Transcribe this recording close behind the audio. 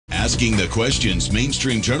asking the questions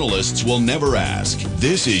mainstream journalists will never ask.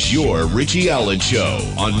 This is your Richie Allen Show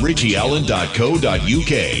on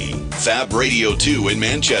richieallen.co.uk, Fab Radio 2 in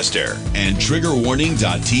Manchester, and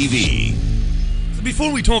triggerwarning.tv. So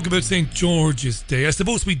before we talk about St. George's Day, I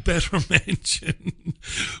suppose we'd better mention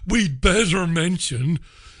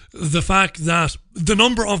the fact that the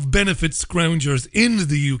number of benefit scroungers in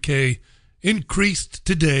the UK increased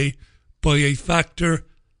today by a factor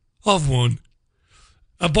of 1.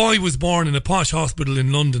 A boy was born in a posh hospital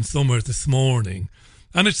in London somewhere this morning,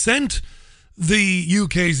 and it sent the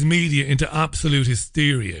UK's media into absolute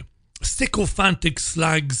hysteria. Sycophantic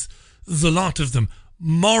slags, the lot of them,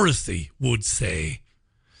 Morrissey would say.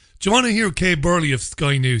 Do you want to hear Kay Burley of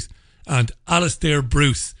Sky News and Alastair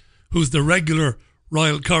Bruce, who's the regular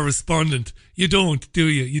royal correspondent? You don't, do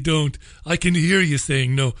you? You don't. I can hear you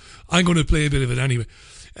saying no. I'm going to play a bit of it anyway.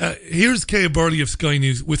 Here's Kay Burley of Sky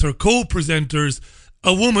News with her co-presenters,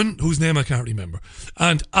 a woman whose name I can't remember,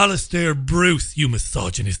 and Alastair Bruce, you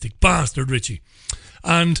misogynistic bastard, Richie.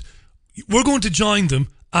 And we're going to join them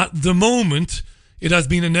at the moment. It has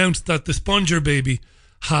been announced that the sponger baby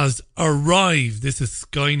has arrived. This is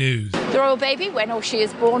Sky News. The royal baby, when or she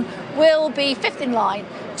is born, will be fifth in line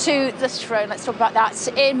to the throne. Let's talk about that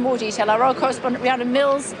in more detail. Our royal correspondent Rhiannon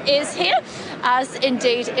Mills is here, as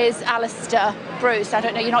indeed is Alastair Bruce. I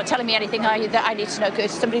don't know, you're not telling me anything, are you, that I need to know?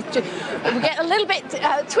 Good. We get a little bit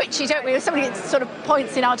twitchy, don't we? If somebody sort of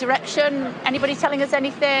points in our direction. Anybody telling us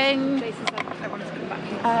anything? Jason said, I want us to come back.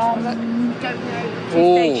 Don't know.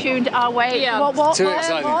 Stay tuned our way. Yeah. What?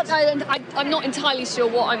 I'm not entirely sure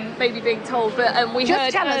what I'm maybe being told, but we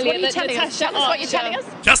just heard earlier that Natasha Tell us what you're telling us.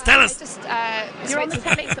 Just tell us. You're on the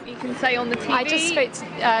telly, something you can say on the TV. I just spoke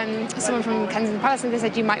to someone from Kensington Palace and they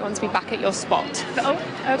said you might want to be back at your spot. Oh,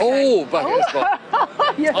 okay. Oh, back at the spot.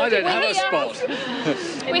 Yes. I don't have a spot.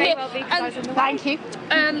 We're here. Thank you.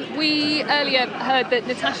 We earlier heard that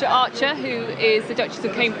Natasha Archer, who is the Duchess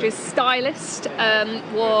of Cambridge's stylist,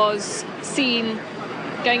 was seen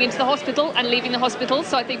going into the hospital and leaving the hospital.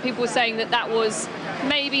 So I think people were saying that was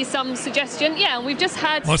maybe some suggestion. Yeah, and we've just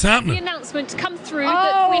had What's happening? The announcement come through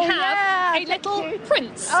that we have a little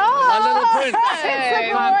prince. A little prince.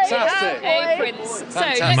 Fantastic. A prince. So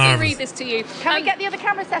let me read this to you. Can we get the other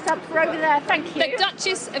camera set up for over there? Thank you. The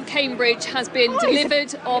Duchess of Cambridge has been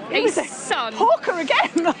delivered of a son. Hawker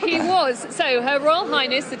again. He was. So Her Royal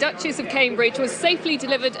Highness, the Duchess of Cambridge, was safely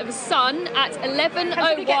delivered of a son at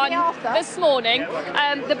 11:01 this morning.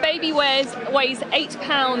 The baby weighs 8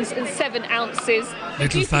 pounds and 7 ounces. The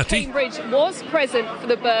Little Duke fatty. of Cambridge was present for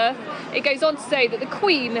the birth. It goes on to say that the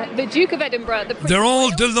Queen, the Duke of Edinburgh, the Prince They're all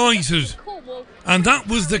of Wales, delighted. Cornwall, And that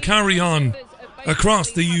was the carry-on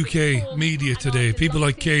across the UK media today. People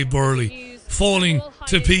like Kay Burley falling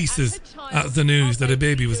to pieces at the news that a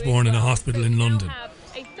baby was born in a hospital in London.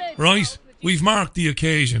 Right? We've marked the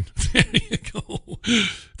occasion. There you go.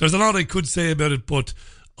 There's a lot I could say about it, but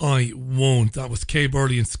I won't. That was Kay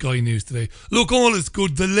Burley in Sky News today. Look, all is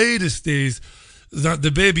good. The latest is that the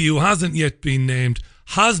baby, who hasn't yet been named,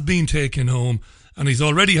 has been taken home, and he's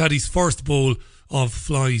already had his first bowl of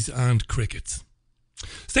flies and crickets.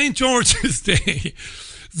 St. George's Day.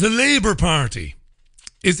 The Labour Party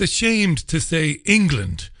is ashamed to say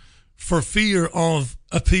England for fear of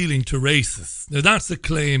appealing to racists. Now, that's a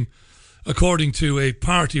claim according to a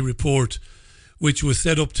party report which was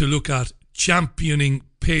set up to look at championing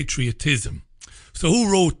patriotism. So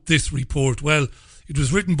who wrote this report? Well, it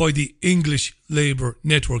was written by the English Labour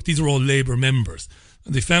Network. These are all Labour members,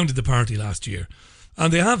 and they founded the party last year.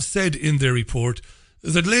 And they have said in their report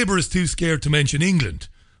that Labour is too scared to mention England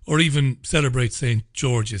or even celebrate St.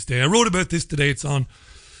 George's Day. I wrote about this today. It's on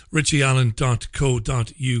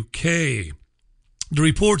richieallen.co.uk. The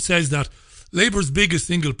report says that Labour's biggest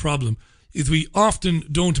single problem is we often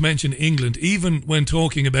don't mention England, even when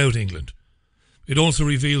talking about England. It also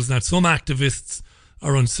reveals that some activists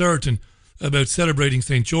are uncertain about celebrating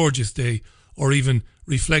St. George's Day or even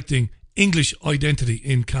reflecting English identity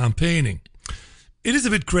in campaigning. It is a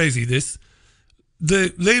bit crazy, this.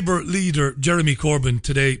 The Labour leader, Jeremy Corbyn,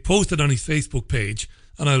 today posted on his Facebook page,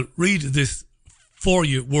 and I'll read this for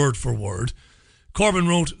you word for word. Corbyn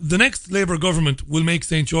wrote, "The next Labour government will make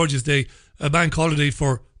St. George's Day a bank holiday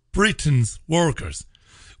for Britain's workers.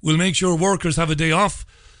 We'll make sure workers have a day off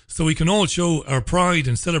so we can all show our pride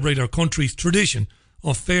and celebrate our country's tradition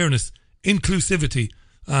of fairness, inclusivity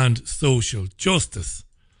and social justice."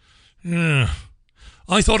 Yeah.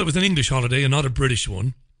 I thought it was an English holiday and not a British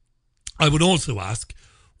one. I would also ask,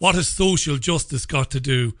 what has social justice got to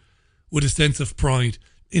do with a sense of pride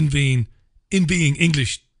in being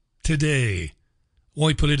English today?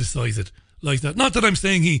 Why politicise it like that? Not that I'm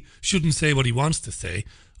saying he shouldn't say what he wants to say.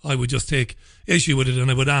 I would just take issue with it and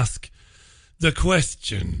I would ask the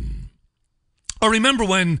question. I remember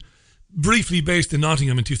when, briefly based in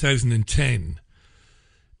Nottingham in 2010,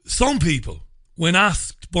 some people, when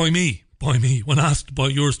asked by me, when asked by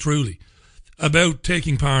yours truly, about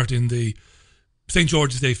taking part in the St.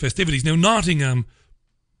 George's Day festivities. Now, Nottingham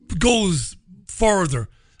goes further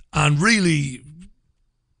and really,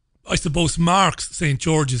 I suppose, marks St.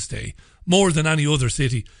 George's Day more than any other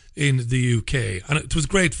city in the UK. And it was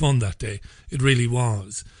great fun that day. It really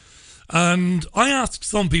was. And I asked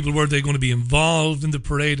some people, were they going to be involved in the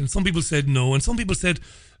parade? And some people said no. And some people said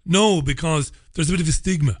no, because there's a bit of a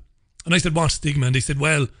stigma. And I said, what stigma? And they said,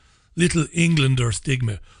 well, Little Englander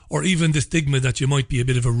stigma, or even the stigma that you might be a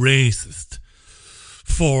bit of a racist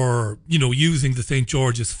for, you know, using the St.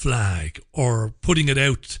 George's flag or putting it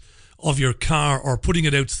out of your car or putting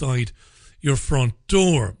it outside your front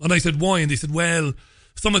door. And I said, why? And they said, well,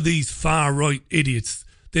 some of these far right idiots,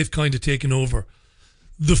 they've kind of taken over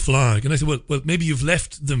the flag. And I said, well, maybe you've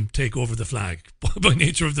left them take over the flag by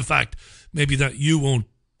nature of the fact, maybe that you won't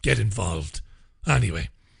get involved. Anyway,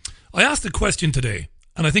 I asked a question today,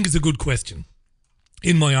 and I think it's a good question,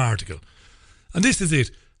 in my article. And this is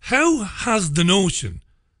it. How has the notion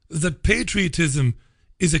that patriotism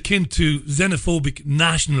is akin to xenophobic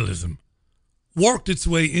nationalism worked its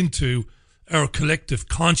way into our collective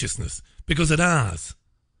consciousness? Because it has.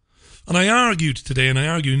 And I argued today, and I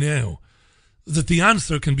argue now, that the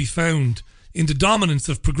answer can be found in the dominance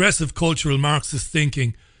of progressive cultural Marxist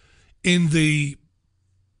thinking in the,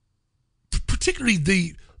 particularly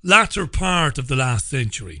the latter part of the last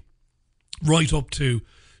century, right up to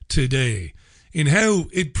today, in how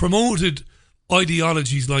it promoted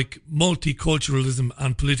ideologies like multiculturalism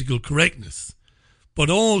and political correctness, but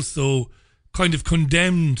also kind of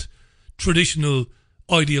condemned traditional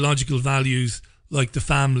ideological values like the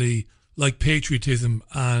family, like patriotism,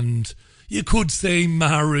 and you could say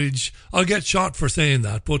marriage. I'll get shot for saying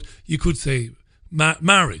that, but you could say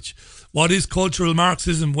marriage. What is cultural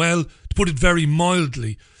Marxism? Well, to put it very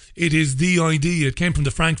mildly, it is the idea, it came from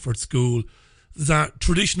the Frankfurt School, that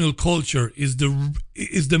traditional culture is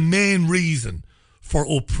the main reason for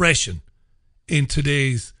oppression in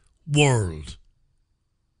today's world.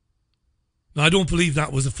 Now, I don't believe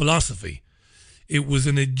that was a philosophy. It was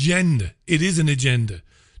an agenda. It is an agenda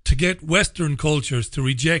to get Western cultures to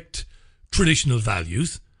reject traditional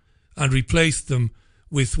values and replace them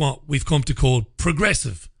with what we've come to call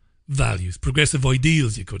progressive values, progressive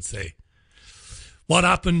ideals, you could say. What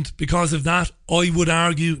happened because of that? I would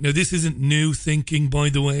argue, now this isn't new thinking, by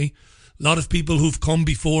the way. A lot of people who've come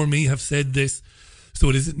before me have said this, so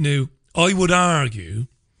it isn't new. I would argue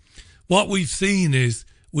what we've seen is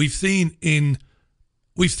we've seen an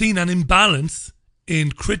imbalance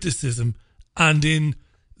in criticism and in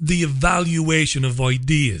the evaluation of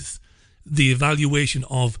ideas, the evaluation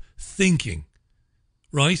of thinking,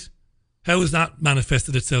 right? How has that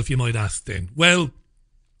manifested itself, you might ask then? Well,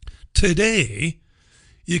 today,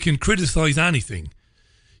 you can criticise anything.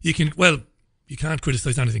 You can't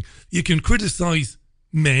criticise anything. You can criticise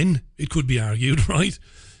men, it could be argued, right?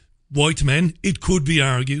 White men, it could be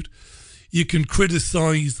argued. You can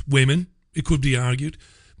criticise women, it could be argued.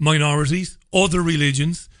 Minorities, other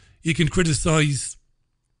religions. You can criticise...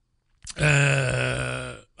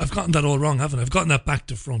 I've gotten that all wrong, haven't I? I've gotten that back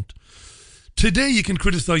to front. Today you can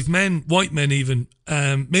criticise men, white men even,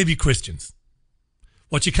 maybe Christians.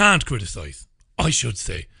 What you can't criticise, I should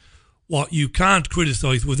say, what you can't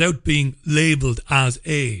criticise without being labelled as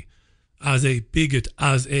a bigot,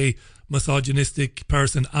 as a misogynistic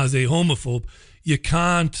person, as a homophobe, you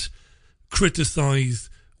can't criticise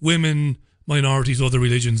women, minorities, other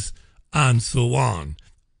religions, and so on.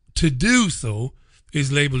 To do so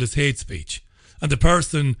is labelled as hate speech. And the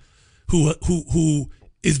person who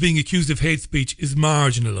is being accused of hate speech is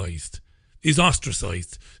marginalised, is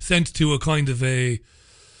ostracised, sent to a kind of a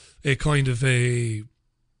cyber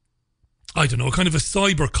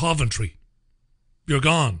Coventry. You're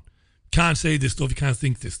gone. Can't say this stuff, you can't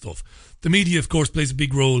think this stuff. The media, of course, plays a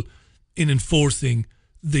big role in enforcing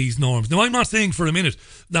these norms. Now, I'm not saying for a minute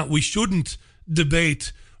that we shouldn't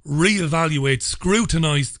debate, reevaluate,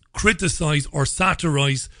 scrutinise, criticise or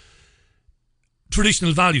satirise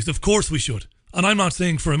traditional values. Of course we should. And I'm not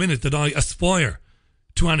saying for a minute that I aspire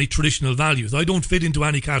to any traditional values. I don't fit into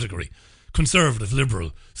any category. Conservative,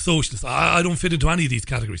 liberal, socialist. I don't fit into any of these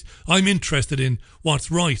categories. I'm interested in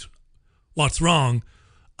what's right, what's wrong,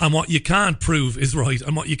 and what you can't prove is right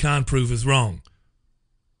and what you can't prove is wrong.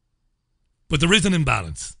 But there is an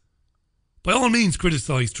imbalance. By all means,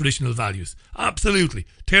 criticise traditional values. Absolutely.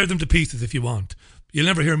 Tear them to pieces if you want. You'll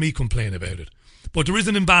never hear me complain about it. But there is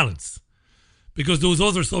an imbalance Because those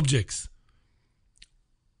other subjects,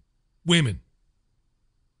 women,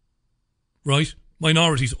 right?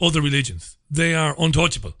 Minorities, other religions, they are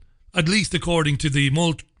untouchable. At least according to the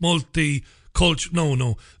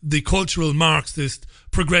the cultural Marxist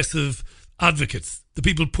progressive advocates, the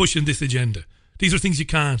people pushing this agenda. These are things you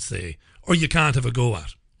can't say or you can't have a go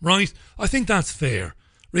at, right? I think that's fair.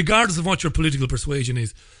 Regardless of what your political persuasion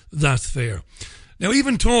is, that's fair. Now,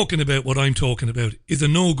 even talking about what I'm talking about is a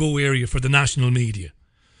no-go area for the national media.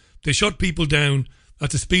 They shut people down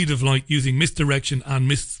at the speed of light using misdirection and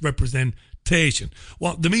misrepresentation.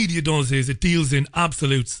 What the media does is it deals in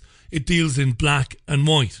absolutes. It deals in black and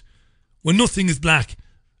white, when nothing is black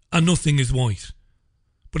and nothing is white.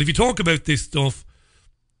 But if you talk about this stuff,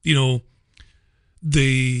 you know,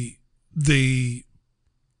 the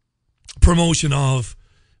promotion of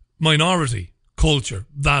minority culture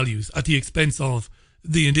values at the expense of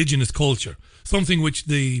the indigenous culture, something which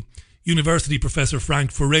the university professor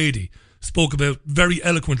Frank Furedi spoke about very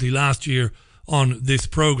eloquently last year on this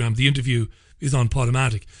programme. The interview is on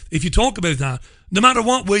Podomatic. If you talk about that, no matter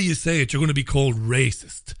what way you say it, you're going to be called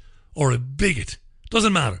racist or a bigot.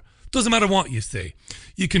 Doesn't matter. Doesn't matter what you say.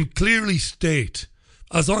 You can clearly state,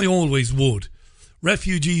 as I always would,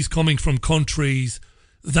 refugees coming from countries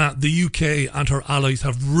that the UK and her allies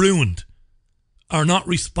have ruined are not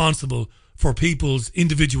responsible for people's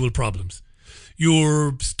individual problems.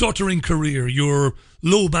 Your stuttering career, your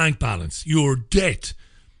low bank balance, your debt,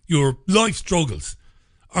 your life struggles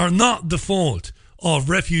are not the fault of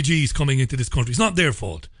refugees coming into this country. It's not their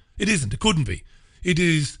fault. It isn't. It couldn't be. It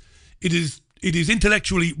is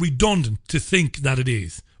intellectually redundant to think that it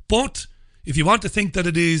is. But if you want to think that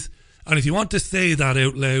it is, and if you want to say that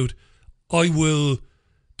out loud, I will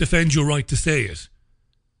defend your right to say it,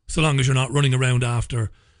 so long as you're not running around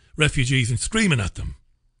after refugees and screaming at them.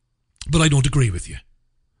 But I don't agree with you.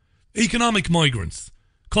 Economic migrants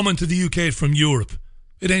coming to the UK from Europe,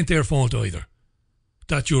 it ain't their fault either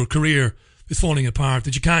that your career is falling apart,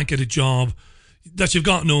 that you can't get a job, that you've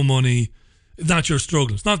got no money, that you're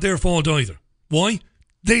struggling. It's not their fault either. Why?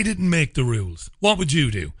 They didn't make the rules. What would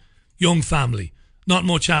you do? Young family, not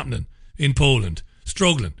much happening in Poland,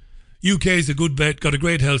 struggling. UK's a good bet, got a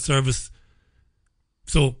great health service,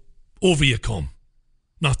 so over you come.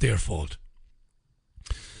 Not their fault.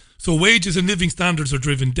 So wages and living standards are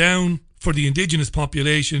driven down for the indigenous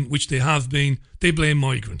population, which they have been. They blame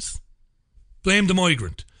migrants. Blame the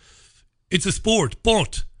migrant. It's a sport,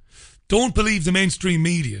 but don't believe the mainstream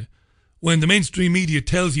media when the mainstream media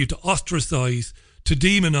tells you to ostracise, to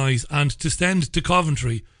demonise and to send to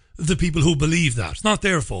Coventry the people who believe that. It's not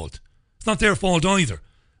their fault. It's not their fault either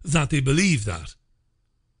that they believe that.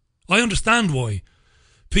 I understand why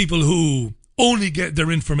people who only get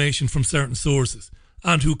their information from certain sources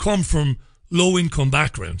and who come from low-income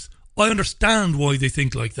backgrounds, I understand why they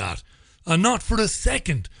think like that. And not for a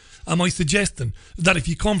second am I suggesting that if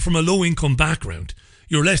you come from a low-income background,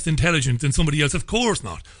 you're less intelligent than somebody else. Of course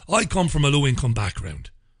not. I come from a low-income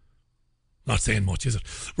background. Not saying much, is it?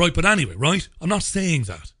 Right, but anyway, right? I'm not saying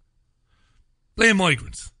that. Blame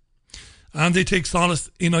migrants. And they take solace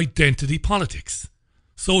in identity politics.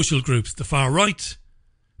 Social groups, the far right,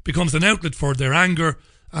 becomes an outlet for their anger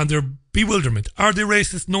and their bewilderment. Are they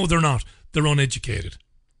racist? No, they're not. They're uneducated.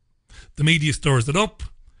 The media stirs it up,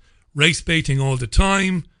 race baiting all the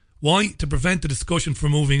time. Why? To prevent the discussion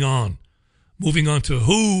from moving on. Moving on to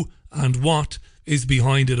who and what is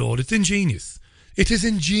behind it all. It's ingenious. It is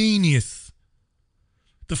ingenious.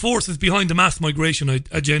 The forces behind the mass migration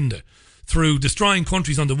agenda, through destroying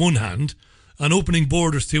countries on the one hand and opening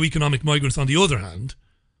borders to economic migrants on the other hand,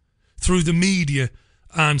 through the media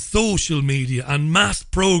and social media and mass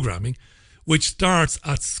programming, which starts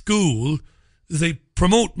at school, they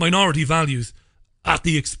promote minority values at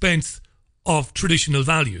the expense of traditional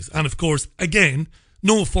values. And of course, again,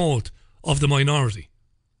 no fault of the minority.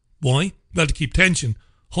 Why? Well, to keep tension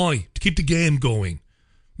high, to keep the game going.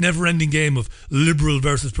 Never-ending game of liberal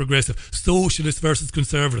versus progressive, socialist versus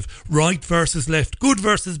conservative, right versus left, good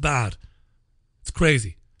versus bad. It's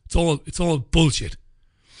crazy. It's all bullshit.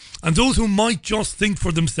 And those who might just think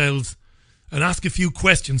for themselves and ask a few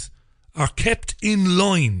questions are kept in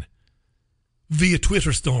line via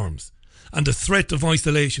Twitter storms and the threat of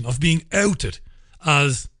isolation, of being outed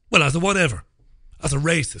as, well, as a whatever, as a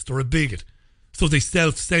racist or a bigot. So they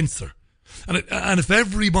self-censor. And if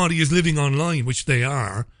everybody is living online, which they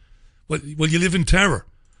are, well, you live in terror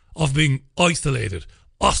of being isolated,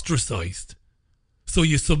 ostracised. So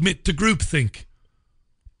you submit to groupthink.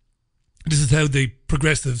 This is how the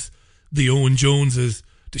progressives, the Owen Joneses,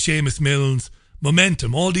 the Seamus Milnes,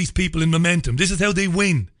 Momentum, all these people in Momentum, this is how they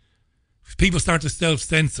win. If people start to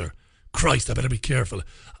self-censor, Christ, I better be careful.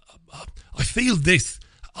 I feel this.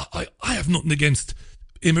 I have nothing against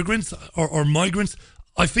immigrants or migrants.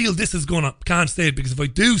 I feel this is going to, can't say it because if I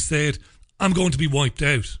do say it, I'm going to be wiped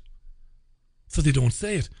out. So they don't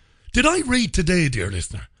say it. Did I read today, dear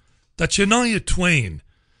listener, that Shania Twain,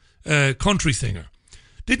 country singer,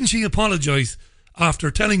 didn't she apologise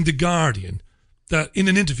after telling The Guardian that in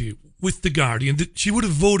an interview with The Guardian that she would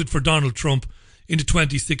have voted for Donald Trump in the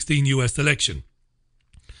 2016 US election?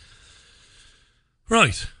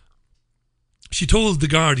 Right. She told The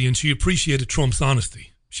Guardian she appreciated Trump's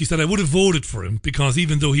honesty. She said, I would have voted for him because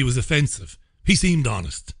even though he was offensive, he seemed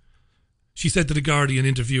honest. She said to The Guardian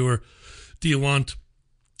interviewer, do you want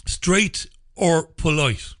straight or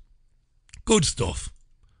polite? Good stuff.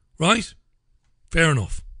 Right? Fair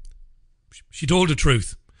enough. She told the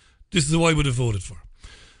truth. This is who I would have voted for.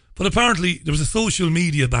 But apparently there was a social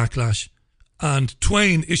media backlash and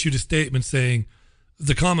Twain issued a statement saying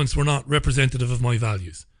the comments were not representative of my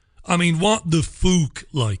values. I mean, what the fook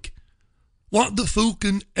like? What the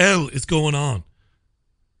fucking hell is going on?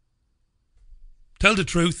 Tell the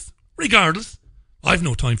truth. Regardless, I've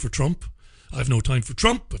no time for Trump. I've no time for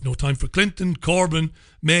Trump. I've no time for Clinton, Corbyn,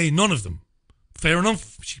 May, none of them. Fair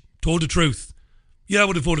enough. She told the truth. Yeah, I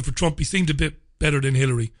would have voted for Trump. He seemed a bit better than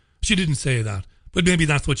Hillary. She didn't say that, but maybe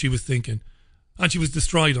that's what she was thinking. And she was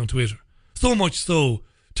destroyed on Twitter. So much so,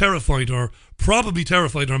 probably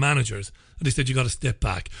terrified her managers. And they said, you got to step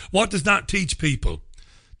back. What does that teach people?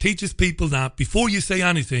 Teaches people that before you say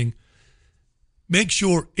anything, make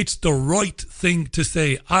sure it's the right thing to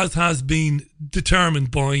say, as has been determined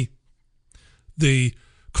by the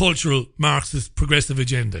cultural Marxist progressive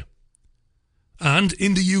agenda. And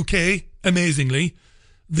in the UK, amazingly,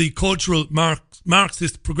 the cultural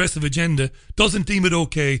Marxist progressive agenda doesn't deem it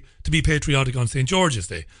okay to be patriotic on St. George's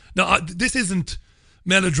Day. Now, this isn't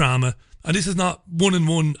melodrama, and this is not 1 and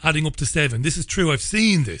 1 adding up to 7. This is true. I've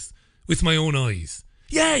seen this with my own eyes.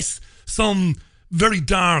 Yes, some very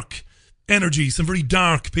dark energy, some very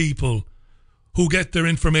dark people who get their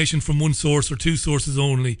information from one source or two sources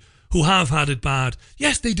only, who have had it bad.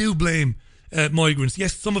 Yes, they do blame migrants.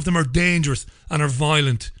 Yes, some of them are dangerous and are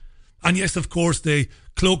violent. And yes, of course, they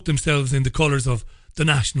cloak themselves in the colours of the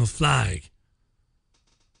national flag.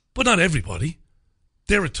 But not everybody.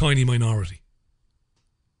 They're a tiny minority.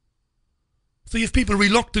 So you have people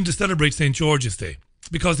reluctant to celebrate St. George's Day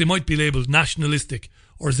because they might be labelled nationalistic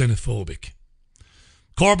or xenophobic.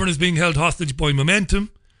 Corbyn is being held hostage by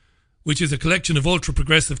Momentum, which is a collection of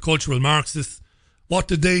ultra-progressive cultural Marxists. What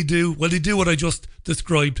did they do? Well, they do what I just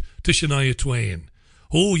described to Shania Twain.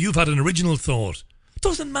 Oh, you've had an original thought. It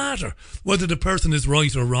doesn't matter whether the person is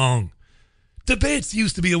right or wrong. Debates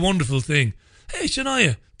used to be a wonderful thing. Hey,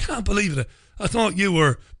 Shania, can't believe it. I thought you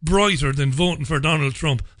were brighter than voting for Donald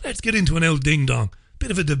Trump. Let's get into an old ding-dong.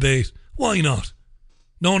 Bit of a debate. Why not?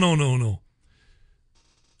 No.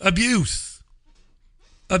 Abuse.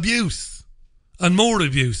 And more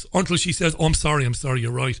abuse until she says, oh, I'm sorry,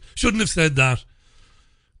 you're right. Shouldn't have said that.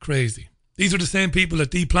 Crazy. These are the same people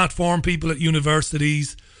that deplatform people at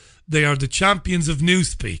universities. They are the champions of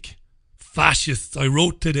newspeak. Fascists, I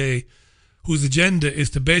wrote today, whose agenda is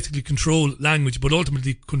to basically control language but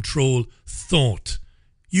ultimately control thought.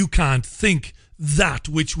 You can't think that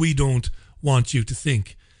which we don't want you to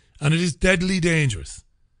think. And it is deadly dangerous.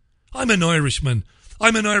 I'm an Irishman.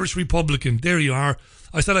 I'm an Irish Republican. There you are.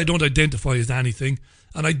 I said I don't identify as anything,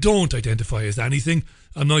 and I don't identify as anything.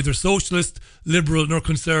 I'm neither socialist, liberal, nor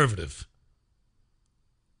conservative.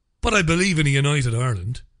 But I believe in a united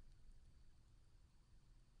Ireland.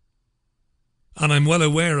 And I'm well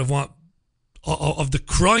aware of of the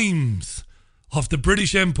crimes of the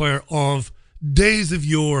British Empire of days of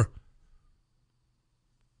yore.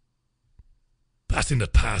 That's in the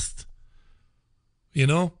past. You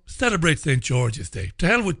know, celebrate St. George's Day. To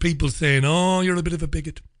hell with people saying, oh, you're a bit of a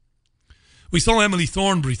bigot. We saw Emily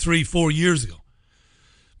Thornberry 3-4 years ago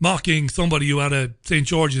mocking somebody who had a St.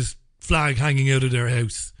 George's flag hanging out of their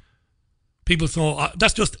house. People saw,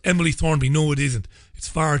 that's just Emily Thornberry. No, it isn't. It's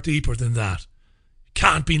far deeper than that.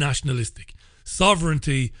 Can't be nationalistic.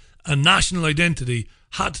 Sovereignty and national identity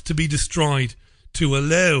had to be destroyed to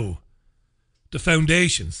allow the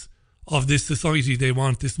foundations of this society they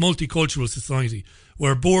want, this multicultural society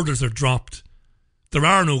where borders are dropped. There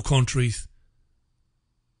are no countries.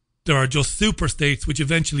 There are just super states which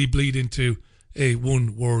eventually bleed into a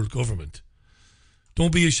one world government.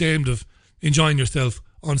 Don't be ashamed of enjoying yourself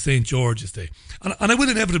on St. George's Day. And I will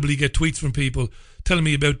inevitably get tweets from people telling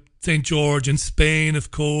me about St. George in Spain,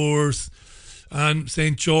 of course. And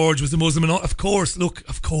St. George was a Muslim. And of course, look,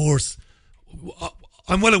 of course.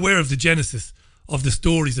 I'm well aware of the genesis of the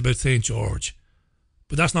stories about St. George.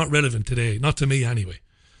 But that's not relevant today, not to me anyway.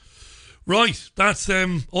 Right, that's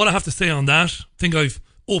all I have to say on that. I think I've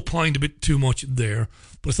opined a bit too much there,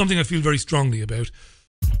 but it's something I feel very strongly about.